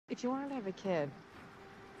If you wanted to have a kid,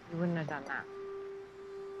 you wouldn't have done that.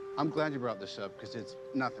 I'm glad you brought this up because it's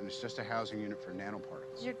nothing. It's just a housing unit for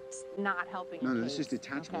nanoparticles. You're not helping. No, your this case, is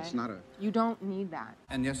detachable. okay? It's not a... You don't need that.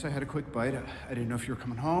 And yes, I had a quick bite. I didn't know if you were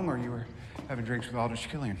coming home or you were having drinks with Aldrich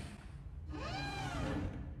Killian.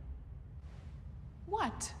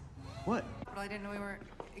 What? What? Well, I didn't know we were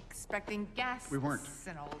expecting guests. We weren't.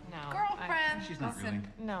 An old No, girlfriend. She's not Listen,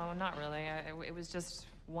 really. No, not really. It was just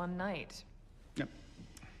one night. Yep.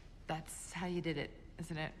 That's how you did it,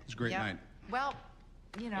 isn't it? It was a great Yep. night. Well,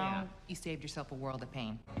 you know, Yeah. you saved yourself a world of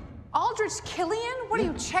pain. Aldrich Killian? What are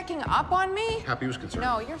you checking up on me? Happy was concerned.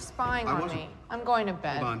 No, you're spying I on wasn't. me. I'm going to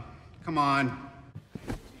bed. Hold on. Come on.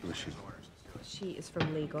 Who is she? She is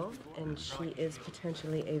from legal, and she is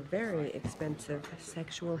potentially a very expensive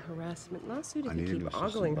sexual harassment lawsuit if I you need a keep new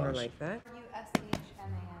assistant ogling her boss. like that.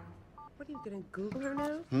 What are you gonna Google her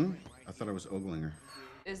now? I thought I was ogling her.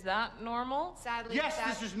 Is that normal? Sadly, Yes,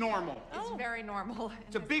 this is normal. It's very normal.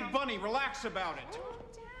 It's a big bunny. Relax about it.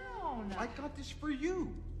 Calm down. I got this for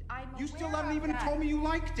you. I'm You still aware haven't of even that. told me you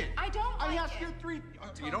liked it. I don't I like asked it. you three.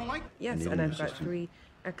 You don't like it? Yes, need and a I've new got assistant. 3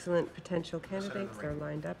 excellent potential candidates. They're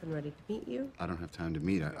lined up and ready to meet you. I don't have time to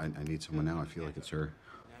meet. I need someone now. I feel like it's her.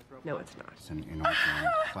 No, it's not. It's an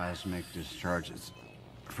inorganic plasmic discharge. It's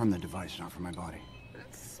from the device, not from my body.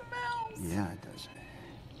 It smells. Yeah, it does.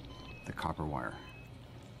 The copper wire.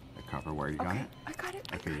 The copper wire. You got it? I got it.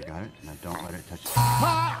 Okay, you got it. Now don't let it touch.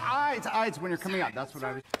 Eyes when you're coming out. That's what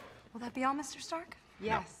I was. Will that be all, Mr. Stark?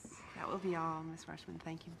 Yes, that will be all, Miss Rushman.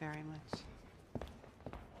 Thank you very much.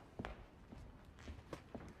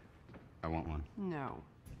 I want one. No.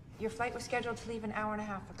 Your flight was scheduled to leave an hour and a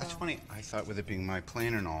half ago. That's funny. I thought with it being my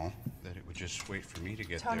plane and all, that it would just wait for me to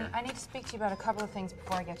get Tony, there. I need to speak to you about a couple of things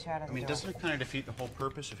before I get you out of the I mean, door. doesn't it kind of defeat the whole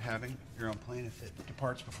purpose of having your own plane if it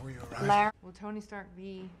departs before you arrive? Larry. Will Tony Stark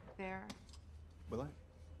be there? Will I?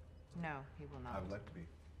 No, he will not. I would like to be.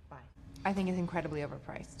 Bye. I think it's incredibly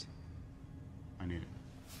overpriced. I need it.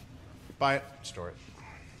 Buy it, store it.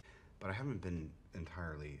 But I haven't been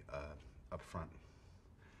entirely upfront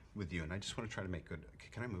with you, and I just want to try to make good.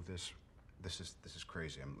 Can I move this? This is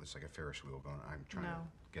crazy. It's like a Ferris wheel going. I'm trying to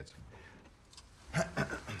get.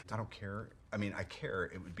 I don't care. I mean, I care.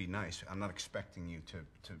 It would be nice. I'm not expecting you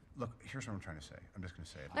to look. Here's what I'm trying to say. I'm just going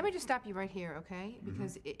to say it. Let me just stop you right here, okay?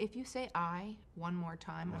 Because if you say "I" one more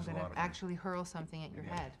time, There's a I'm lot going of to I. actually hurl something at your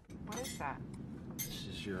head. What is that? This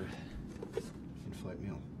is your in-flight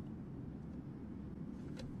meal.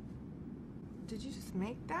 Did you just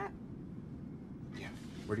make that? Yeah.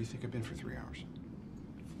 Where do you think I've been for 3 hours?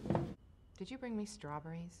 Did you bring me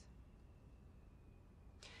strawberries?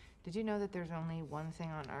 Did you know that there's only one thing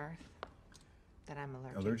on Earth that I'm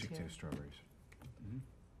allergic to? strawberries. Mm-hmm.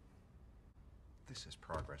 This is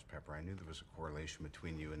progress, Pepper. I knew there was a correlation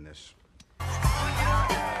between you and this.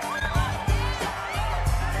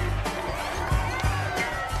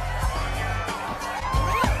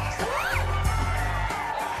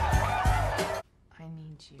 I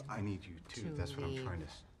need you. I need you too. To That's what I'm leave. trying to.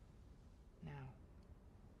 Now.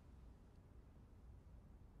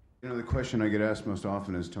 You know, the question I get asked most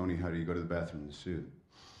often is, Tony, how do you go to the bathroom in the suit?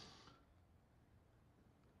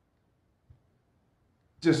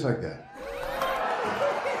 Just like that.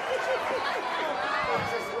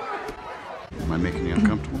 Am I making you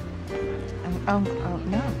uncomfortable? Oh,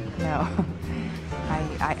 no.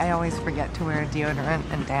 I always forget to wear deodorant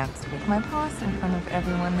and dance with my boss in front of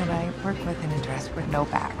everyone that I work with in a dress with no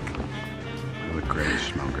back. You look great. You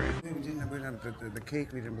smell great. We didn't have the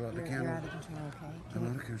cake. We didn't blow out the candle. You're out of control, okay? I'm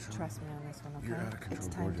out of control. Trust me on this one, okay? You're out of control, It's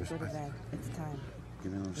time gorgeous. to go to bed. It's time. You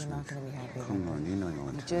know, You're not going to be happy. Come on, you know you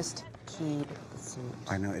want You to. just keep the suit.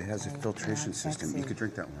 I know, it has a Okay? filtration Not system. You sexy. could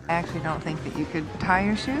drink that water. I actually don't think that you could tie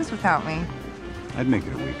your shoes without me. I'd make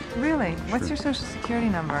it a week. Really? What's Sure. your social security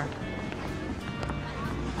number?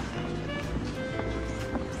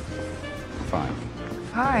 5.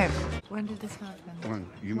 5. When did this happen? One,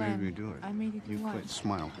 you made me do it. I made you do You what? quit.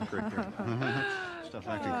 Smile. Look right there. Stop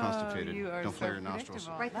acting constipated. You are Don't so flare your nostrils.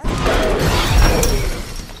 predictable.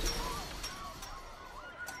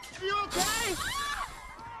 Are you okay?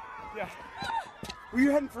 Yeah. Were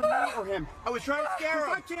you heading for me or him? I was trying to scare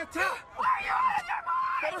him. I can't tell. Why are you out of your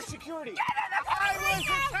mind? Better security. Get in the I was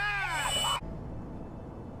attacked!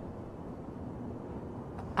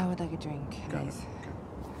 I would like a drink, Got it. please.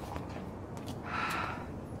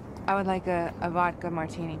 I would like a vodka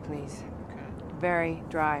martini, please. Okay. Very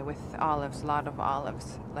dry with olives, a lot of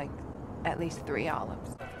olives, like at least 3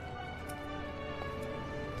 olives.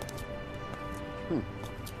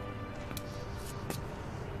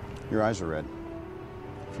 Your eyes are red.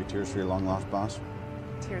 A few tears for your long-lost boss?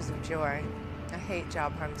 Tears of joy. I hate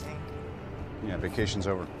job hunting. Yeah, vacation's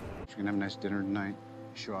over. We're gonna have a nice dinner tonight,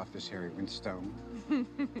 show off this Harry Winstone,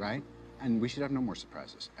 right? And we should have no more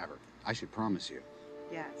surprises, ever. I should promise you.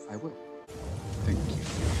 Yes. I will. Thank you.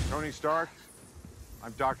 Tony Stark,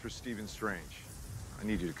 I'm Dr. Stephen Strange. I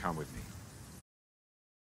need you to come with me.